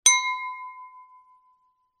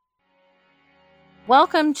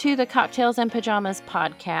Welcome to the Cocktails and Pajamas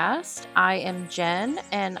podcast. I am Jen,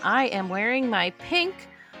 and I am wearing my pink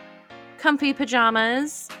comfy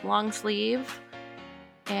pajamas, long sleeve,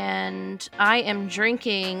 and I am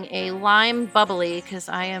drinking a lime bubbly because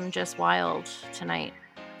I am just wild tonight.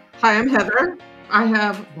 Hi, I'm Heather. I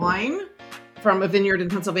have wine from a vineyard in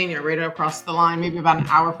Pennsylvania, right across the line, maybe about an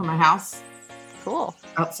hour from my house. Cool.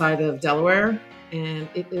 Outside of Delaware. And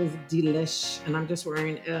it is delish. And I'm just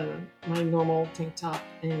wearing my normal tank top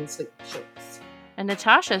and sleep shorts. And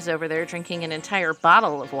Natasha's over there drinking an entire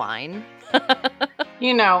bottle of wine.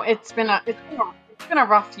 You know, it's been a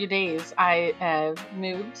rough few days. I have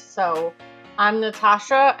moved, so I'm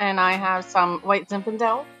Natasha, and I have some white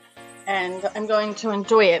Zinfandel, and I'm going to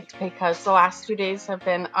enjoy it because the last 2 days have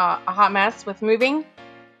been a hot mess with moving,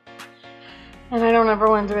 and I don't ever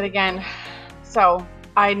want to do it again. So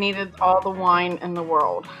I needed all the wine in the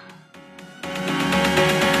world.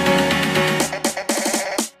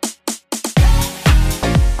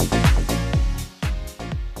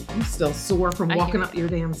 I'm still sore from walking up your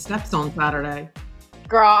damn steps on Saturday.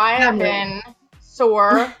 Girl, I have been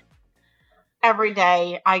sore every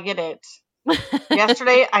day. I get it.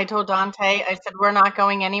 Yesterday, I told Dante, I said, we're not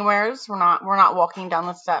going anywhere. We're not walking down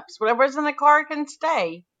the steps. Whatever's in the car can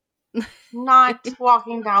stay. Not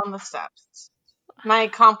walking down the steps. And I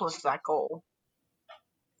accomplished that goal.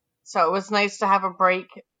 So it was nice to have a break,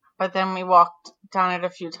 but then we walked down it a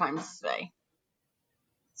few times today.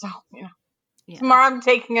 So, yeah. Tomorrow I'm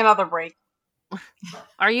taking another break.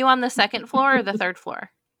 Are you on the second floor or the third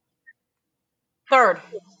floor? Third.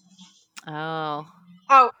 Oh,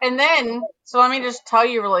 and then, so let me just tell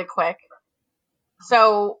you really quick.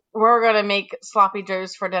 So we're going to make sloppy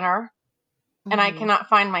joes for dinner, and I cannot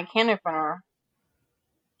find my can opener.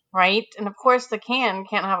 Right? And of course the can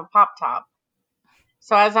can't have a pop top.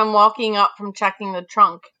 So as I'm walking up from checking the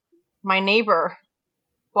trunk, my neighbor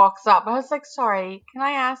walks up. I was like, sorry, can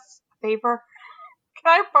I ask a favor?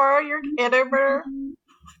 Can I borrow your can opener?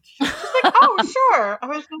 She's like, oh, sure. I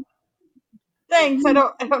was like, thanks. I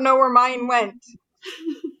don't know where mine went.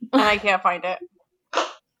 And I can't find it.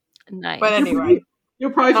 Nice. But anyway.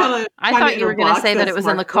 You'll probably find it. I thought you were going to say that it was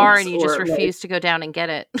in the car and you just refused to go down and get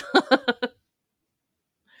it.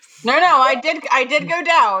 No, I did go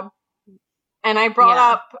down, and I brought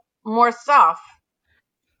up more stuff,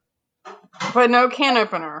 but no can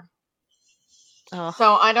opener. Oh. So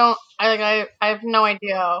I have no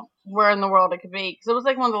idea where in the world it could be, because it was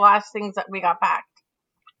like one of the last things that we got packed.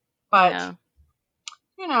 But,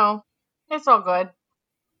 it's all good.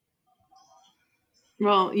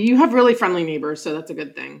 Well, you have really friendly neighbors, so that's a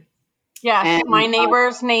good thing. Yes, and my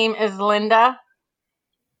neighbor's name is Linda.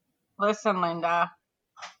 Listen, Linda.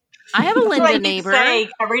 I have a Linda neighbor.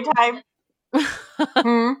 Every time.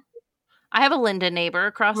 I have a Linda neighbor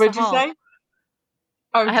across the hall. What'd you say?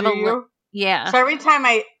 Oh, I have you? Yeah. So every time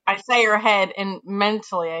I say her head, and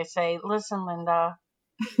mentally I say, listen, Linda.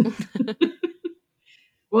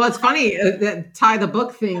 Well, it's funny that tie the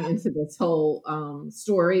book thing into this whole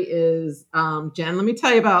story is, Jen, let me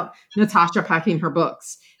tell you about Natasha packing her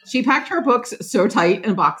books. She packed her books so tight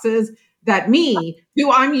in boxes that me,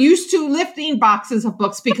 who I'm used to lifting boxes of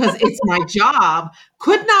books because it's my job,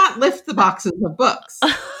 could not lift the boxes of books.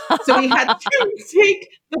 So we had to take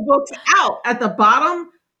the books out at the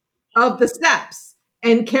bottom of the steps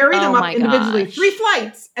and carry them up individually, 3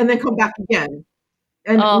 flights, and then come back again.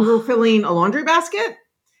 And we were filling a laundry basket.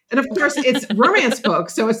 And of course, it's romance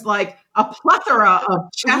books. So it's like a plethora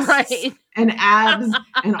of chests and abs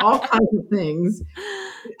and all kinds of things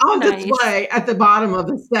on display at the bottom of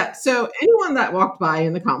the steps. So anyone that walked by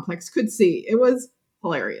in the complex could see. It was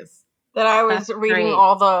hilarious. That I was reading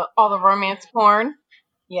all the romance porn.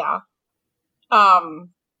 Yeah. My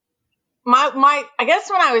I guess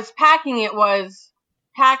when I was packing it was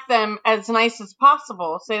pack them as nice as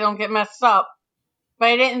possible so they don't get messed up. But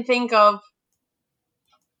I didn't think of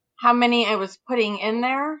how many I was putting in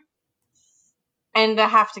there, and to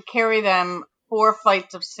have to carry them 4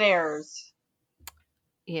 flights of stairs.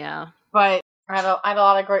 Yeah. But I had a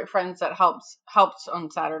lot of great friends that helped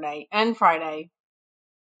on Saturday and Friday.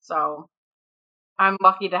 So I'm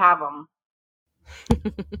lucky to have them.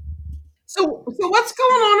 So what's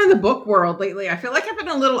going on in the book world lately? I feel like I've been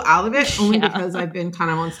a little out of it only because I've been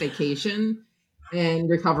kind of on staycation and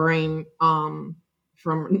recovering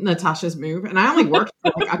from Natasha's move. And I only worked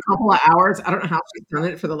for like a couple of hours. I don't know how she's done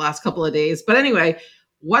it for the last couple of days. But anyway,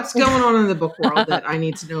 what's going on in the book world that I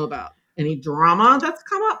need to know about? Any drama that's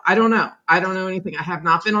come up? I don't know. I don't know anything. I have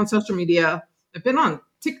not been on social media. I've been on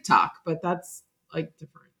TikTok, but that's like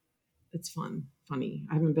different. It's funny.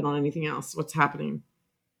 I haven't been on anything else. What's happening?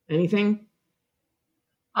 Anything?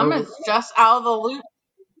 I'm just out of the loop.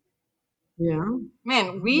 Yeah.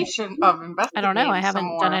 Man, we should have investigated. I don't know. I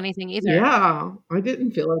haven't done anything either. Yeah, I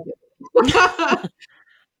didn't feel like it.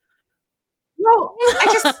 No, I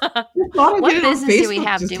just thought I What did it on business do we Facebook,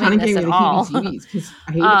 have just doing kind of this gave me at the all? heebie-jeebies because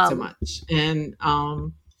I hate it so much, and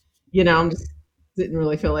I'm just didn't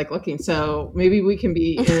really feel like looking. So maybe we can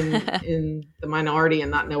be in the minority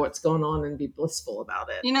and not know what's going on and be blissful about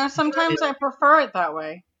it. Sometimes I prefer it that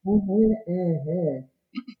way.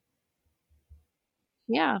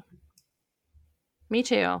 Yeah. Me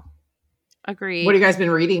too. Agreed. What have you guys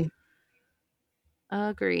been reading?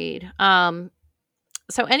 Agreed.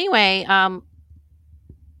 So anyway,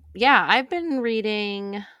 yeah, I've been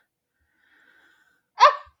reading.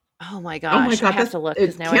 Oh my gosh, I have to look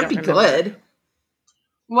because now I don't remember. Good.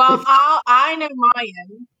 Well, I know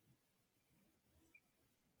mine.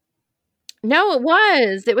 No, it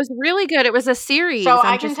was. It was really good. It was a series. So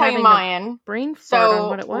I can tell you mine. Brain fart on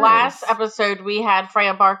what it was. Last episode we had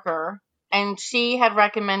Freya Barker, and she had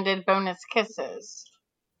recommended Bonus Kisses,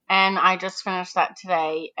 and I just finished that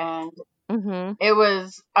today, and it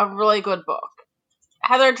was a really good book.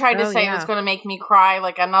 Heather tried to say it was going to make me cry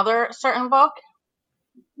like another certain book,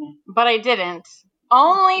 but I didn't.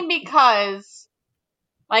 Only because,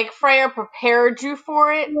 like, Freya prepared you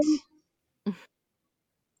for it.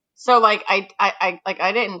 So, like,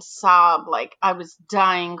 I didn't sob, like, I was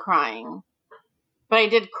dying crying. But I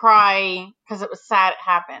did cry because it was sad it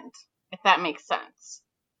happened, if that makes sense.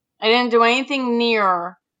 I didn't do anything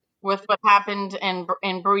near with what happened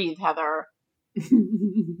in Breathe, Heather.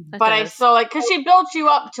 But I still, like, because she built you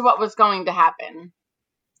up to what was going to happen.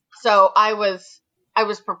 So I was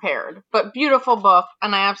prepared. But beautiful book,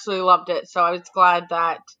 and I absolutely loved it. So I was glad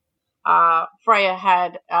that Freya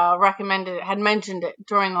had mentioned it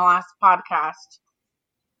during the last podcast,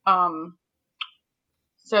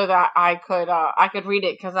 so that I could read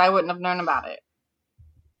it because I wouldn't have known about it.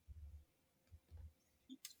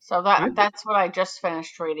 So that's what I just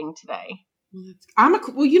finished reading today. I'm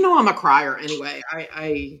a crier anyway.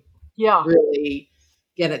 I really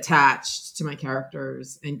get attached to my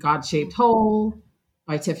characters. And God-Shaped Hole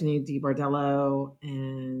by Tiffany D. Bordello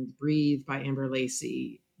and Breathe by Amber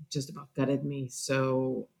Lacey just about gutted me.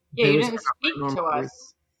 So yeah, you didn't speak to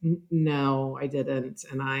us. No, I didn't,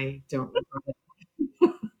 and I don't regret it.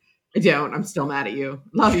 I don't. I'm still mad at you.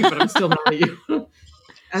 Love you, but I'm still mad at you.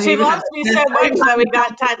 She loves me so much that we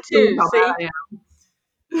got tattoos.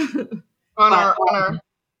 See, on our.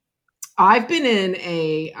 I've been in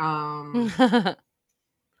a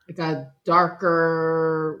like a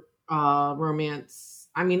darker romance.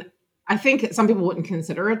 I mean, I think some people wouldn't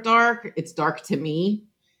consider it dark. It's dark to me.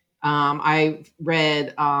 I've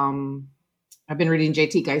been reading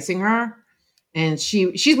J.T. Geisinger, and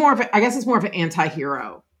she's more of I guess it's more of an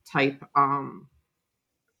anti-hero type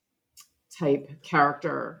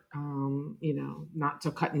character. Not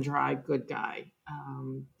so cut and dry good guy.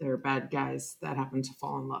 They're bad guys that happen to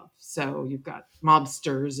fall in love. So you've got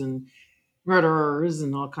mobsters and murderers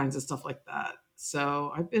and all kinds of stuff like that.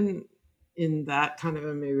 So I've been in that kind of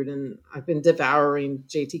a mood, and I've been devouring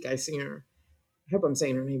J.T. Geisinger. I hope I'm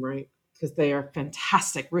saying her name right, because they are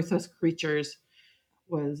fantastic. Ruthless Creatures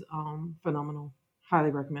was phenomenal. Highly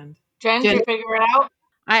recommend. Jen, did you figure it out?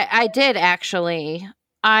 I did actually.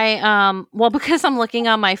 Because I'm looking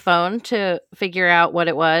on my phone to figure out what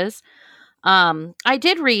it was. I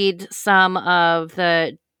did read some of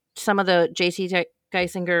the J.T.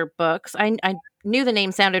 Geisinger books. I knew the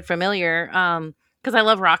name sounded familiar because I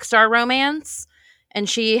love Rockstar Romance, and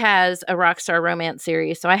she has a Rockstar Romance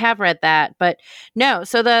series, so I have read that. But no,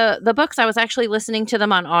 so the books, I was actually listening to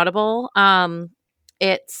them on Audible.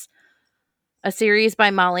 It's a series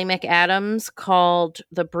by Molly McAdams called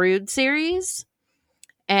the Brood series.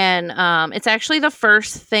 And it's actually the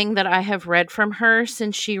first thing that I have read from her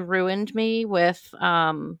since she ruined me with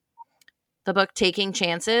the book Taking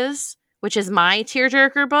Chances, which is my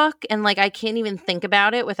tearjerker book. And like, I can't even think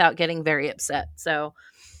about it without getting very upset. So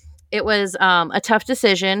it was a tough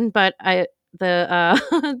decision, but the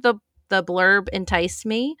blurb enticed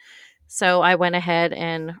me. So I went ahead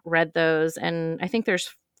and read those. And I think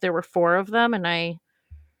there were 4 of them, and I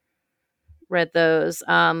read those.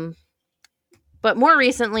 But more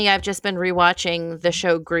recently, I've just been rewatching the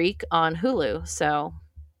show Greek on Hulu. So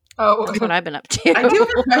that's what I've been up to. I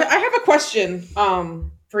have a question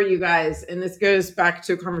for you guys. And this goes back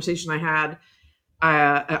to a conversation I had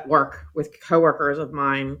at work with coworkers of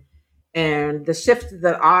mine. And the shift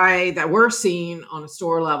that we're seeing on a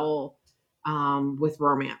store level with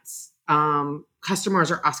romance. Customers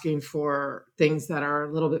are asking for things that are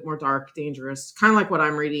a little bit more dark, dangerous, kind of like what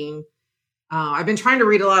I'm reading. I've been trying to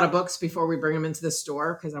read a lot of books before we bring them into the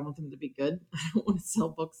store because I want them to be good. I don't want to sell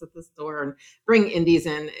books at the store and bring indies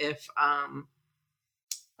in if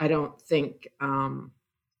I don't think,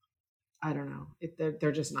 I don't know,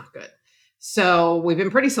 they're just not good. So we've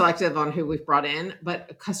been pretty selective on who we've brought in,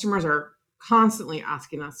 but customers are constantly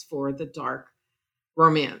asking us for the dark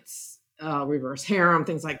romance, reverse harem,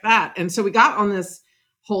 things like that. And so we got on this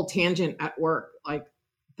whole tangent at work, like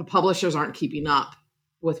the publishers aren't keeping up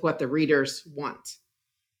with what the readers want.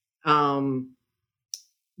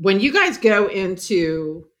 When you guys go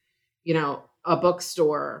into, a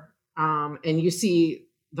bookstore, and you see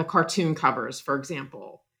the cartoon covers, for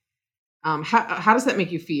example, how does that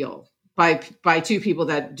make you feel by two people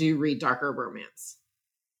that do read darker romance?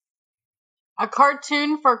 A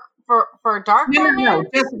cartoon for dark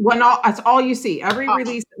romance? No. That's all you see. Every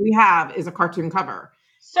release that we have is a cartoon cover.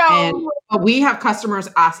 But we have customers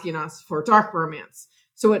asking us for dark romance.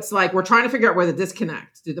 So it's like we're trying to figure out where the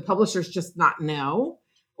disconnect. Do the publishers just not know,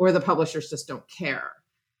 or the publishers just don't care?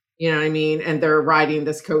 You know what I mean? And they're riding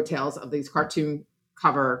this coattails of these cartoon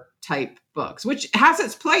cover type books, which has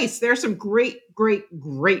its place. There's some great, great,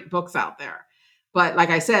 great books out there. But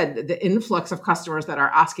like I said, the influx of customers that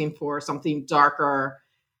are asking for something darker,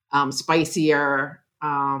 spicier,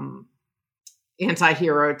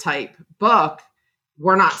 anti-hero type book,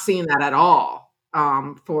 we're not seeing that at all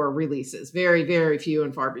for releases. Very, very few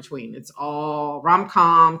and far between. It's all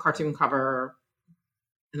rom-com, cartoon cover,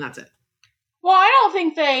 and that's it. Well, I don't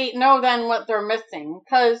think they know then what they're missing,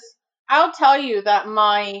 because I'll tell you that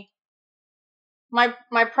my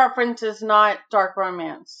preference is not dark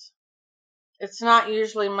romance. It's not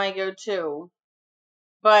usually my go-to,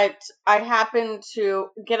 but I happened to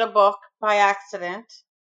get a book by accident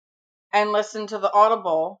and listen to the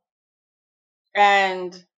Audible,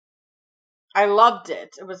 and I loved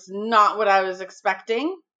it. It was not what I was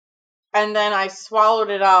expecting, and then I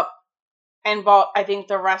swallowed it up and bought, I think,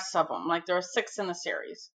 the rest of them. Like, there were 6 in the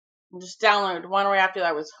series. And just downloaded one right after that.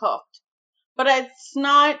 I was hooked. But it's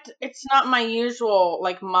not my usual,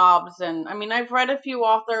 like, mobs. And, I mean, I've read a few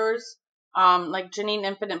authors. Like Janine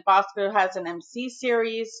Infinite Bosco has an MC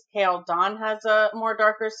series. Kale Dawn has a more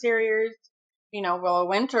darker series. Willow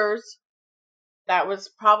Winters. That was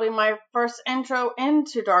probably my first intro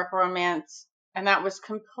into dark romance. And that was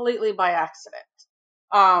completely by accident.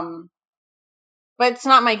 But it's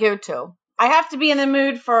not my go-to. I have to be in the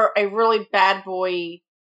mood for a really bad boy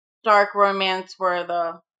dark romance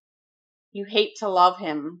where you hate to love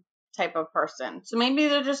him type of person. So maybe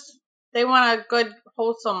they want a good,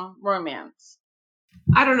 wholesome romance.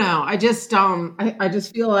 I don't know. I just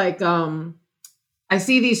feel like I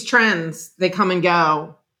see these trends, they come and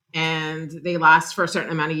go, and they last for a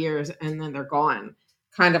certain amount of years, and then they're gone.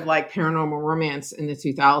 Kind of like paranormal romance in the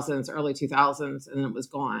 2000s, early 2000s, and it was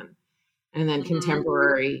gone. And then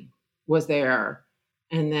contemporary was there.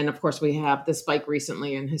 And then, of course, we have the spike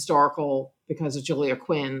recently in historical because of Julia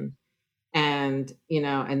Quinn. And,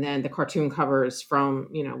 and then the cartoon covers from,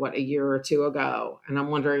 a year or two ago. And I'm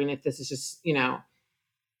wondering if this is just,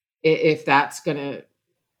 if that's going to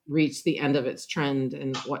reach the end of its trend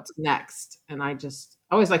and what's next. And I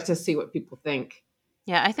always like to see what people think.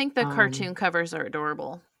 Yeah, I think the cartoon covers are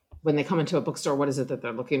adorable. When they come into a bookstore, what is it that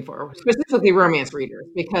they're looking for? Specifically romance readers,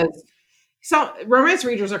 because romance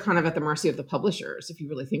readers are kind of at the mercy of the publishers, if you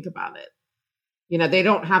really think about it. They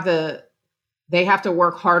don't have they have to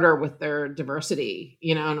work harder with their diversity,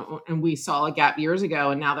 and we saw a gap years ago,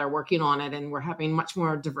 and now they're working on it, and we're having much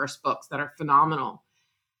more diverse books that are phenomenal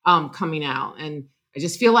coming out. And I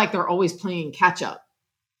just feel like they're always playing catch up.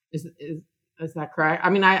 Is that correct? I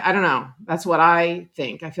mean, I don't know. That's what I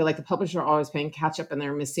think. I feel like the publishers are always playing catch up, and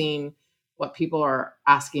they're missing what people are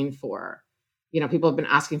asking for. People have been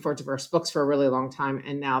asking for diverse books for a really long time,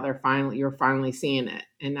 and now you're finally seeing it.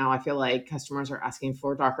 And now I feel like customers are asking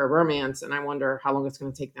for darker romance, and I wonder how long it's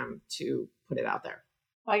going to take them to put it out there.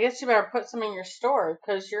 Well, I guess you better put some in your store,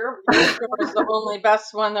 because your store is the only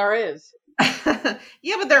best one there is.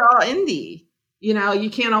 Yeah, but they're all indie. You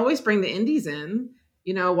can't always bring the indies in.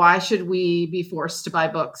 Why should we be forced to buy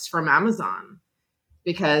books from Amazon?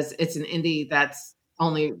 Because it's an indie that's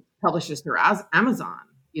only publishes through Amazon.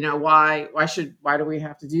 Why do we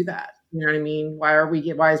have to do that? You know what I mean?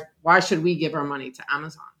 Why should we give our money to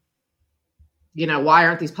Amazon? Why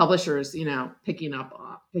aren't these publishers, picking up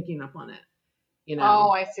on it?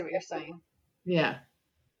 Oh, I see what you're saying. Yeah.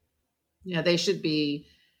 Yeah, they should be.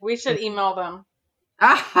 We should email them.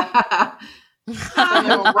 I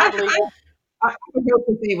hope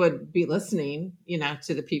that they would be listening,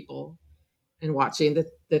 to the people and watching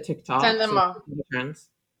the TikTok.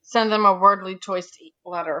 Send them a Wordly Choice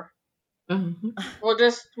letter. Mhm. We'll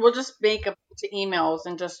just make a bunch of emails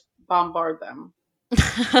and just bombard them.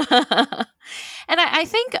 And I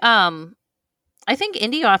think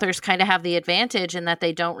indie authors kind of have the advantage in that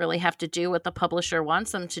they don't really have to do what the publisher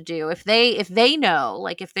wants them to do. If they know,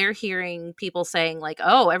 like if they're hearing people saying like,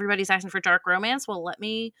 "Oh, everybody's asking for dark romance," well, let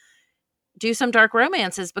me do some dark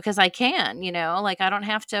romances because I can, like I don't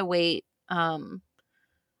have to wait. I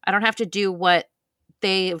don't have to do what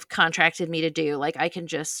they've contracted me to do. Like I can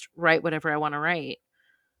just write whatever I want to write.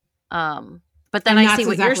 But then And I that's see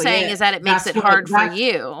what you're exactly saying it. is that it makes That's it hard for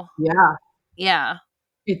you. yeah, Yeah.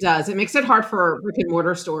 it does. It makes it hard for brick and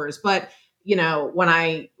mortar stores. But when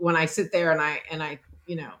I sit there and I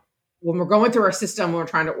when we're going through our system, we're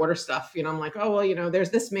trying to order stuff. I'm like, oh well, there's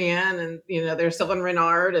this man, and there's Sylvan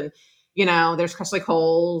Renard, and there's Cressley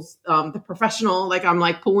Coles, the professional. Like I'm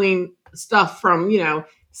like pulling stuff from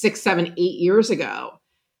 6, 7, 8 years ago,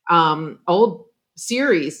 old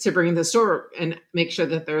series to bring to the store and make sure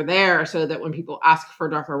that they're there, so that when people ask for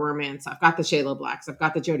darker romance, I've got the Shayla Blacks, I've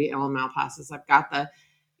got the Jodi Ellen Malpasses, I've got the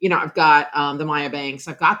I've got the Maya Banks,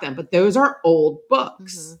 I've got them, but those are old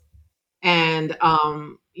books. And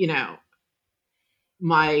the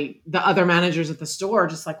other managers at the store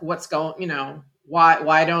just like, what's going,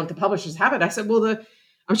 why don't the publishers have it? I said, well,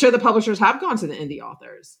 I'm sure the publishers have gone to the indie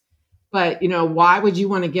authors, but why would you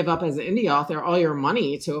want to give up as an indie author all your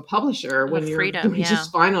money to a publisher when you're doing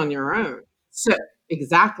just fine on your own? So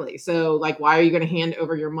exactly. So like, why are you going to hand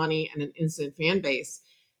over your money and an instant fan base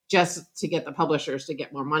just to get the publishers to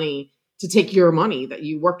get more money, to take your money that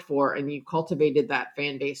you worked for and you cultivated that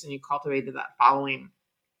fan base and you cultivated that following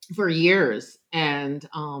for years, and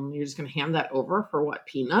you're just going to hand that over for what,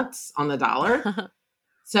 peanuts on the dollar?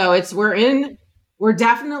 So we're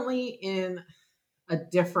definitely in a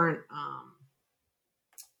different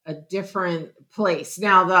place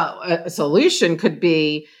now. A solution could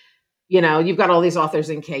be, you've got all these authors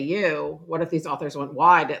in KU. What if these authors went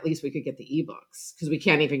wide? At least we could get the ebooks, because we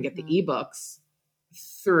can't even get the ebooks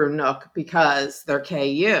through Nook because they're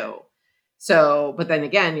KU. So, but then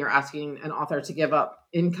again, you're asking an author to give up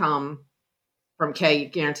income from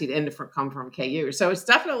guaranteed income from KU. So it's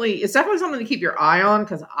definitely something to keep your eye on,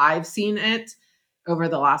 because I've seen it over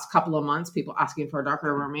the last couple of months, people asking for a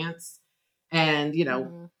darker romance, and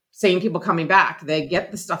same people coming back. They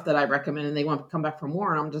get the stuff that I recommend and they want to come back for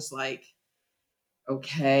more. And I'm just like,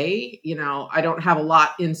 okay, I don't have a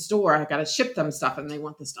lot in store. I got to ship them stuff and they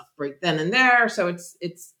want the stuff right then and there. So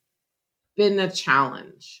it's been a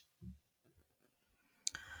challenge.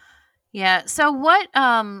 Yeah. So what,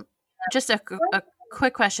 just a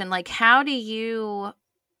quick question, like how do you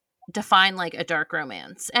define like a dark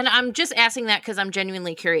romance? And I'm just asking that because I'm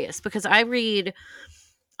genuinely curious, because I read,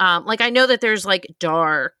 like I know that there's like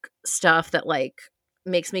dark stuff that like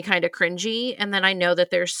makes me kind of cringy. And then I know that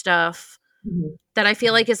there's stuff that I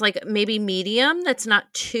feel like is like maybe medium, that's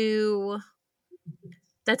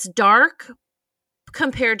dark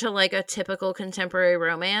compared to like a typical contemporary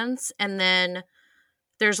romance. And then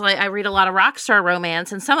there's like, I read a lot of rock star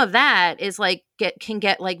romance, and some of that is like can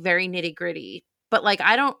get like very nitty gritty, but like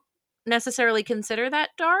I don't necessarily consider that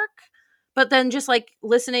dark. But then just like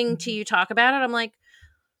listening to you talk about it, I'm like,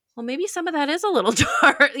 well, maybe some of that is a little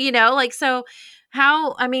dark, like, so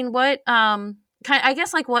how, I mean, what, I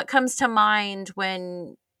guess like what comes to mind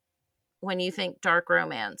when you think dark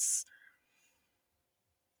romance?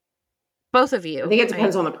 Both of you. I think it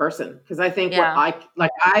depends on the person, because I think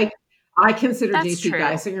I consider J.T.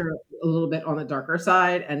 Geisinger a little bit on the darker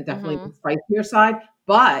side and definitely the spicier side,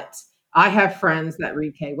 but I have friends that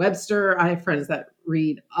read Kay Webster. I have friends that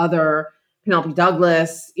read other Penelope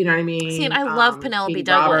Douglas. You know what I mean? See, and I love Penelope Katie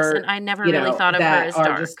Douglas, Robert, and I never really thought of her as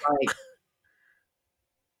dark. Just like,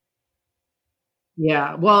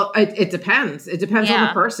 yeah, well, it depends. It depends on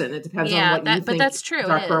the person. It depends on what you think. But that's true.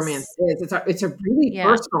 Dark romance is. It's a really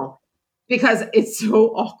personal, because it's so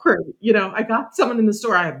awkward. I got someone in the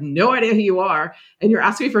store. I have no idea who you are, and you're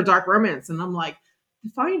asking me for dark romance, and I'm like,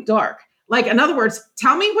 define dark. Like, in other words,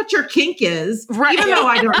 tell me what your kink is, even though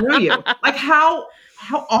I don't know you. Like, how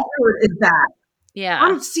awkward is that? Yeah,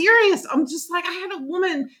 I'm serious. I'm just like, I had a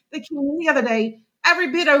woman that came in the other day,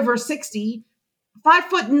 every bit over 60, 5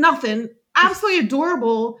 foot nothing, absolutely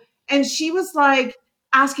adorable, and she was like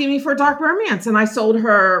asking me for dark romance, and I sold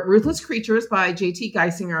her Ruthless Creatures by J.T.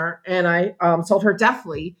 Geisinger, and I sold her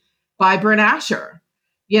Deathly by Bryn Asher.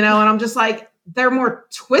 And I'm just like, they're more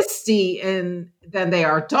twisty than they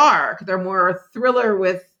are dark. They're more thriller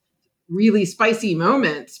with really spicy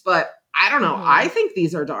moments. But I don't know. I think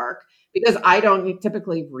these are dark because I don't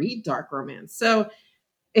typically read dark romance. So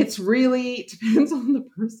it's really depends on the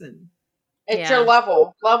person. It's your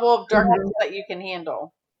level of darkness that you can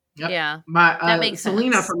handle. Yep. Yeah. My That makes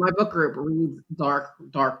Selena sense. from my book group reads dark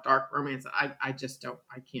romance. I just don't.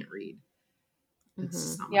 I can't read. It's Mhm.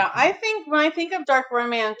 just not my Yeah, thing. I think when I think of dark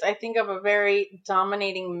romance, I think of a very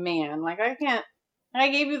dominating man. Like I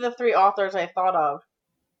gave you the three authors I thought of,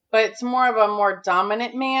 but it's more of a more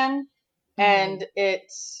dominant man, and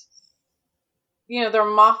it's, they're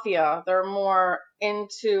mafia. They're more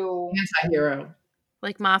into, Anti-hero.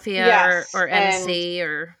 Like Mafia yes, or and MC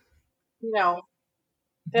or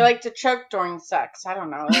they like to choke during sex. I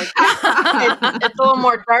don't know, like it's a little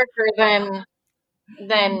more darker than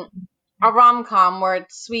a rom com where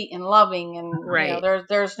it's sweet and loving, and right.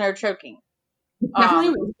 there's no choking.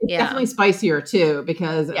 It's Yeah. definitely spicier too,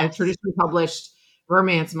 because a Yes. traditionally published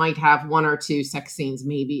romance might have one or two sex scenes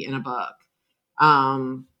maybe in a book.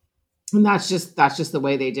 And that's just the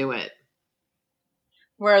way they do it.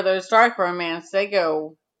 Where those dark romance, they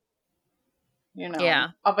go, Yeah.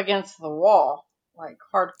 up against the wall, like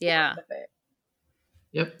hardcore Yeah. with it.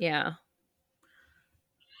 Yep. Yeah.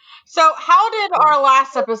 So, how did our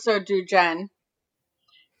last episode do, Jen?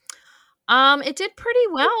 It did pretty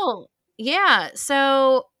well. Yeah.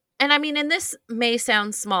 So, and I mean, and this may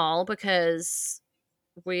sound small because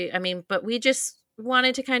but we just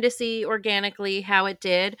wanted to kind of see organically how it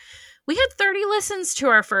did. We had 30 listens to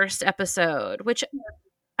our first episode, which,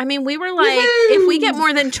 I mean, we were like, if we get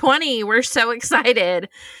more than 20, we're so excited.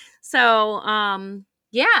 So,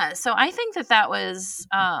 yeah. So I think that was,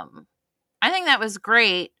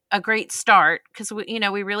 great. A great start, because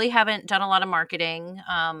we really haven't done a lot of marketing.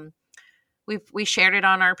 We shared it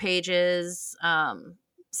on our pages,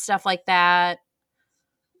 stuff like that.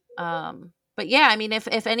 But yeah, I mean,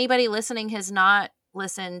 if anybody listening has not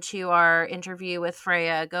listened to our interview with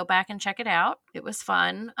Freya, go back and check it out. It was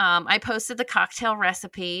fun. I posted the cocktail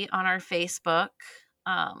recipe on our Facebook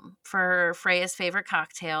for Freya's favorite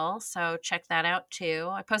cocktail, so check that out too.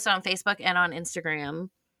 I posted on Facebook and on Instagram,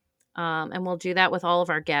 and we'll do that with all of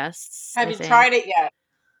our guests. Have you tried it yet?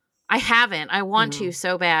 I haven't. I want to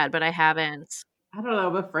so bad, but I haven't. I don't know.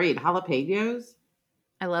 I'm afraid jalapenos.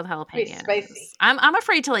 I love Pretty jalapenos. spicy. I'm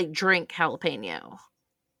afraid to like drink jalapeno.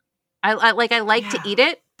 I like to eat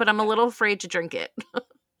it, but I'm a little afraid to drink it.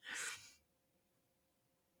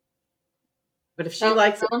 But if she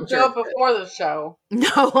likes it, don't do it before the show. No,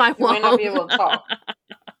 I won't. You might not be able to talk.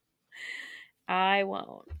 I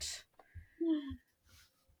won't.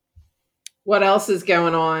 What else is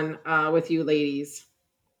going on with you ladies?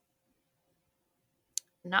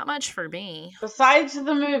 Not much for me. Besides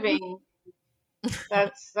the movie,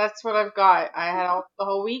 that's what I've got. I had off the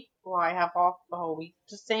whole week. Well, I have off the whole week,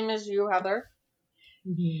 just same as you, Heather.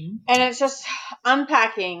 Mm-hmm. And it's just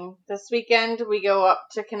unpacking. This weekend we go up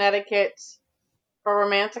to Connecticut for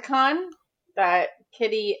Romanticon that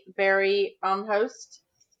Kitty Berry hosts.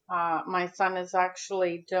 My son is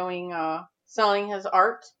actually doing selling his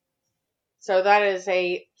art, so that is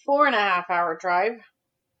a 4.5-hour drive.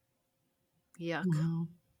 Yuck. Wow.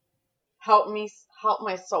 Help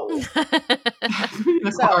my soul. So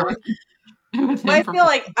I feel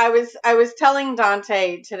like I was telling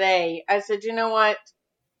Dante today, I said, you know what?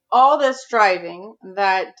 All this driving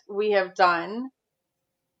that we have done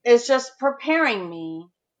is just preparing me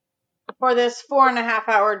for this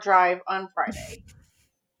 4.5-hour drive on Friday.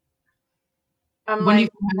 I'm When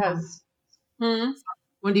like,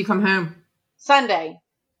 when do you come home? Sunday.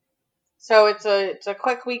 So it's a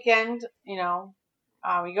quick weekend, we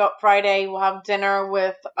go up Friday, we'll have dinner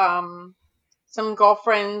with some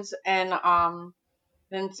girlfriends, and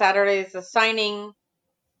then Saturday is the signing.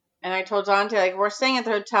 And I told Dante, like, we're staying at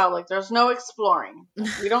the hotel, like, there's no exploring.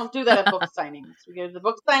 We don't do that at book signings. We go to the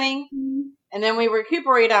book signing, and then we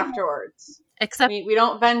recuperate afterwards. Except we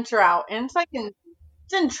don't venture out. And it's like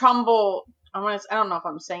it's in Trumbull. I don't know if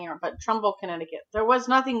I'm saying it, but Trumbull, Connecticut. There was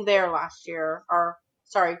nothing there last year,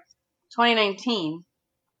 2019,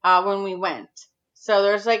 when we went. So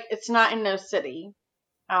there's it's not in no city.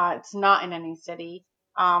 It's not in any city.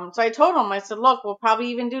 So I told him, I said, look, we'll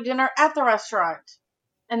probably even do dinner at the restaurant.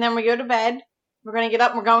 And then we go to bed. We're going to get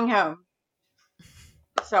up and we're going home.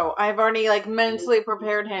 So I've already mentally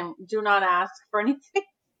prepared him. Do not ask for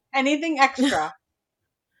anything extra.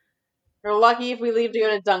 You're lucky if we leave to go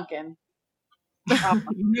to Dunkin'.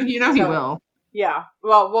 He will. Yeah.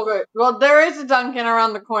 Well, we'll go. Well, there is a Dunkin'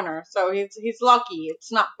 around the corner, so he's lucky.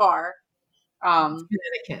 It's not far.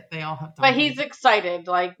 Connecticut, they all have. But he's excited.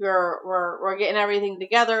 Like we're getting everything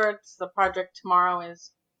together. It's the project tomorrow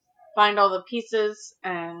is find all the pieces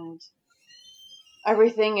and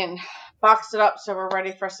everything and box it up so we're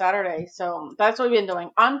ready for Saturday. So that's what we've been doing: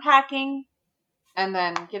 unpacking and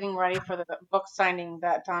then getting ready for the book signing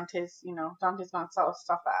that Dante's gonna sell his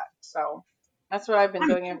stuff at. So That's what I've been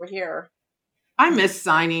doing over here. I miss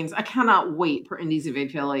signings. I cannot wait for Indies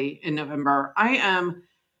Evade Philly in November.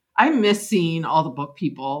 I miss seeing all the book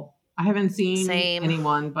people. I haven't seen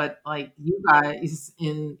anyone but like you guys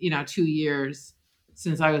in 2 years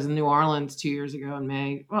since I was in New Orleans 2 years ago in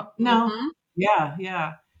May. Well, no,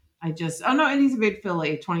 yeah. Indies Evade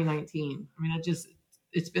Philly 2019. I mean,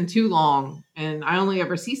 it's been too long, and I only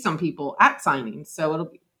ever see some people at signings, so it'll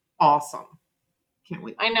be awesome. Can't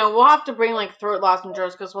wait. I know. We'll have to bring like throat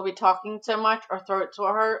lozenges because we'll be talking so much, our throats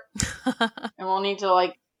will hurt, and we'll need to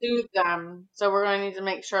like soothe them. So we're gonna need to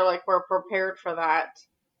make sure like we're prepared for that.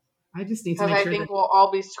 I just need to make sure. Because I think we'll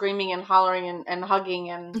all be screaming and hollering and hugging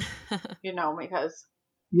and because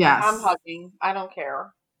yes, I'm hugging. I don't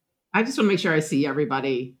care. I just want to make sure I see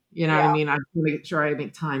everybody. You know what I mean? I want to make sure I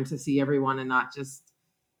make time to see everyone and not just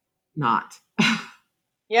not.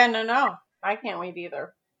 Yeah, no. I can't wait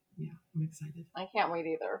either. Yeah, I'm excited. I can't wait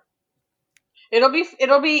either.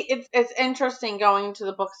 It's interesting going to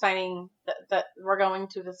the book signing that we're going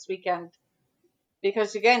to this weekend.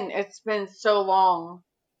 Because again, it's been so long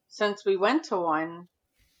since we went to one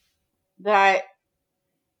that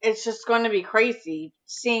it's just going to be crazy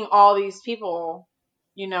seeing all these people.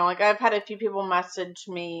 Like I've had a few people message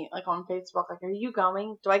me like on Facebook, like, are you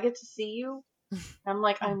going? Do I get to see you? I'm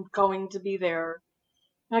like, I'm going to be there.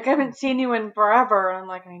 Like, I haven't seen you in forever. And I'm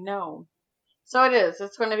like, I know. So it is.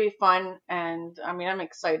 It's going to be fun. And I mean, I'm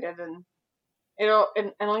excited and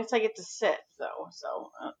and at least I get to sit though.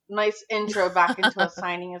 So nice intro back into a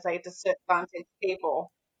signing as I get to sit at Dante's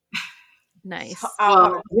table. Nice.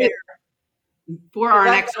 So, for our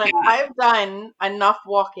next I've done enough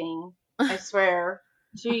walking, I swear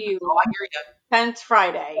to you. I hear you. Since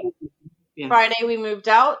Friday. Yes. Friday we moved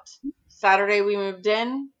out. Saturday we moved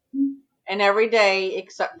in. And every day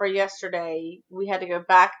except for yesterday, we had to go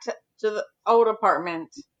back to the old apartment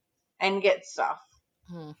and get stuff.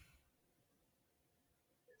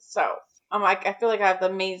 So I'm like, I feel like I have the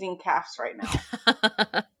amazing calves right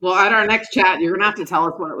now. Well, at our next chat, you're going to have to tell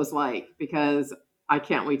us what it was like because I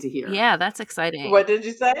can't wait to hear. Yeah, that's exciting. What did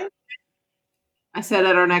you say? I said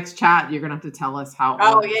at our next chat, you're going to have to tell us how it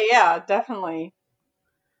was. Yeah, definitely.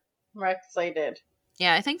 I'm excited.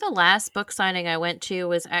 Yeah, I think the last book signing I went to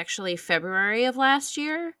was actually February of last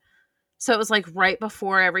year. So it was like right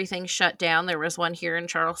before everything shut down. There was one here in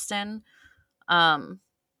Charleston. And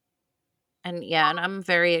I'm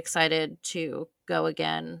very excited to go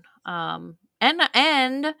again. And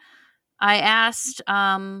I asked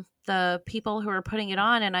the people who are putting it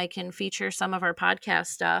on, and I can feature some of our podcast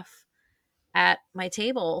stuff at my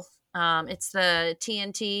table. It's the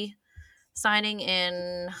TNT signing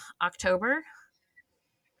in October.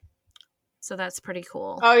 So that's pretty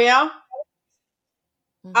cool. Oh, yeah?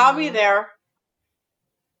 Mm-hmm. I'll be there.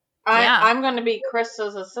 I'm going to be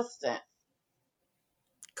Krista's assistant.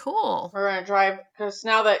 Cool. We're going to drive, because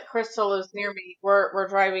now that Krista lives near me, we're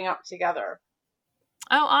driving up together.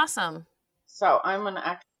 Oh, awesome. So I'm going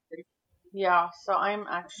to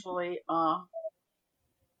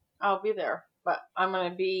I'll be there. But I'm going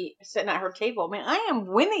to be sitting at her table. Man, I am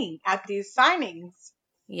winning at these signings.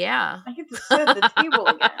 Yeah. I get to sit at the table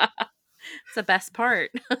again. It's the best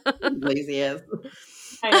part. Lazy ass.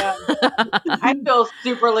 I feel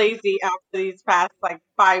super lazy after these past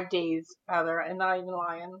 5 days, Heather, and not even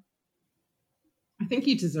lying. I think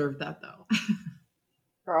you deserve that though.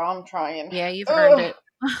 Girl, I'm trying. Yeah, you've earned it.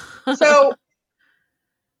 So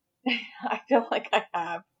I feel like I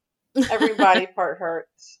have. Every body part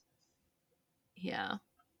hurts. Yeah.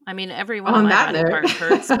 I mean, every one of my body parts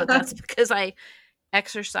hurts, but that's because I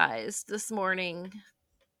exercised this morning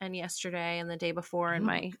and yesterday and the day before, and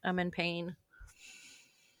I'm in pain.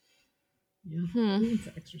 Yeah,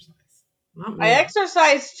 to exercise. I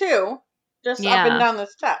exercise too, just up and down the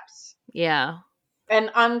steps. Yeah. And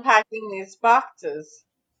unpacking these boxes.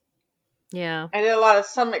 Yeah. I did a lot of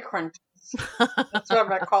stomach crunches. That's what I'm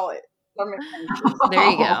going to call it. Stomach crunches. There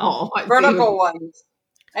you go. Vertical ones.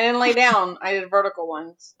 I didn't lay down. I did vertical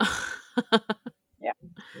ones. Yeah.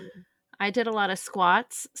 I did a lot of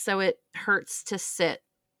squats, so it hurts to sit.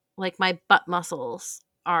 Like my butt muscles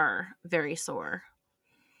are very sore.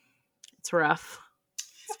 It's rough.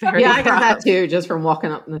 It's very rough. I got that too, just from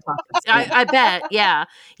walking up in the top. I bet. Yeah.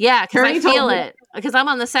 Yeah, because I feel it. Because I'm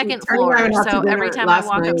on the second floor. So every time I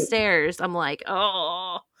walk upstairs, I'm like,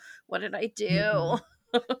 oh, what did I do?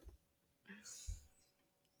 Mm-hmm.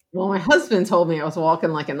 Well, my husband told me I was walking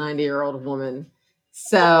like a 90-year-old woman.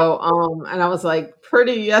 So, and I was like,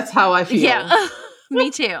 that's how I feel. Yeah,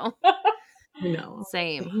 me too. You know,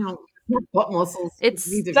 same. Damn, Butt muscles. It's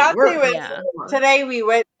need to be Dante worked. was Yeah. today. We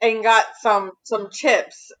went and got some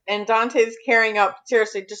chips, and Dante's carrying up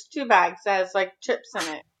seriously just 2 bags that has like chips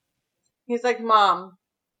in it. He's like, "Mom,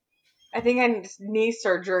 I think I need knee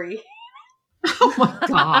surgery." Oh my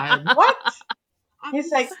god! What?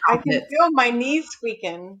 He's like, "I Stop can it. feel my knees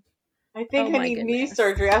squeaking. I think Oh I my need knee goodness.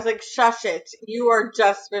 surgery." I was like, "Shush it! You are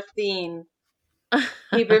just 15.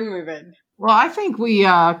 Keep it moving." Well, I think we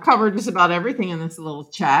covered just about everything in this little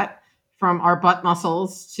chat, from our butt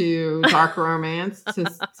muscles to dark romance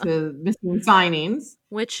to missing signings.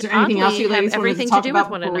 which Is there anything else oddly you have ladies wanted to everything to talk do with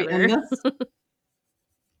about one before we another. end this?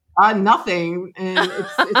 Nothing, and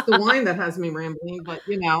it's the wine that has me rambling. But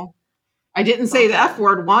I didn't say the F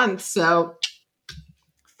word once, so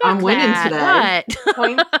Fuck I'm winning that. today. What?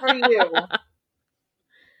 Points for you.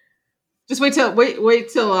 Just wait till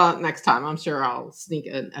next time. I'm sure I'll sneak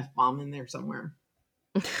an F-bomb in there somewhere.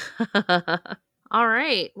 All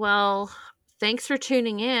right. Well, thanks for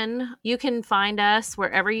tuning in. You can find us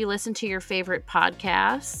wherever you listen to your favorite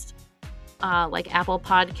podcast, like Apple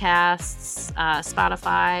Podcasts,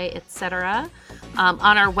 Spotify, etc.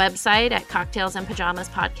 On our website at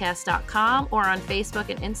cocktailsandpajamaspodcast.com or on Facebook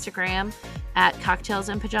and Instagram at Cocktails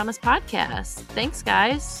and Pajamas Podcast. Thanks,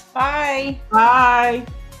 guys. Bye. Bye.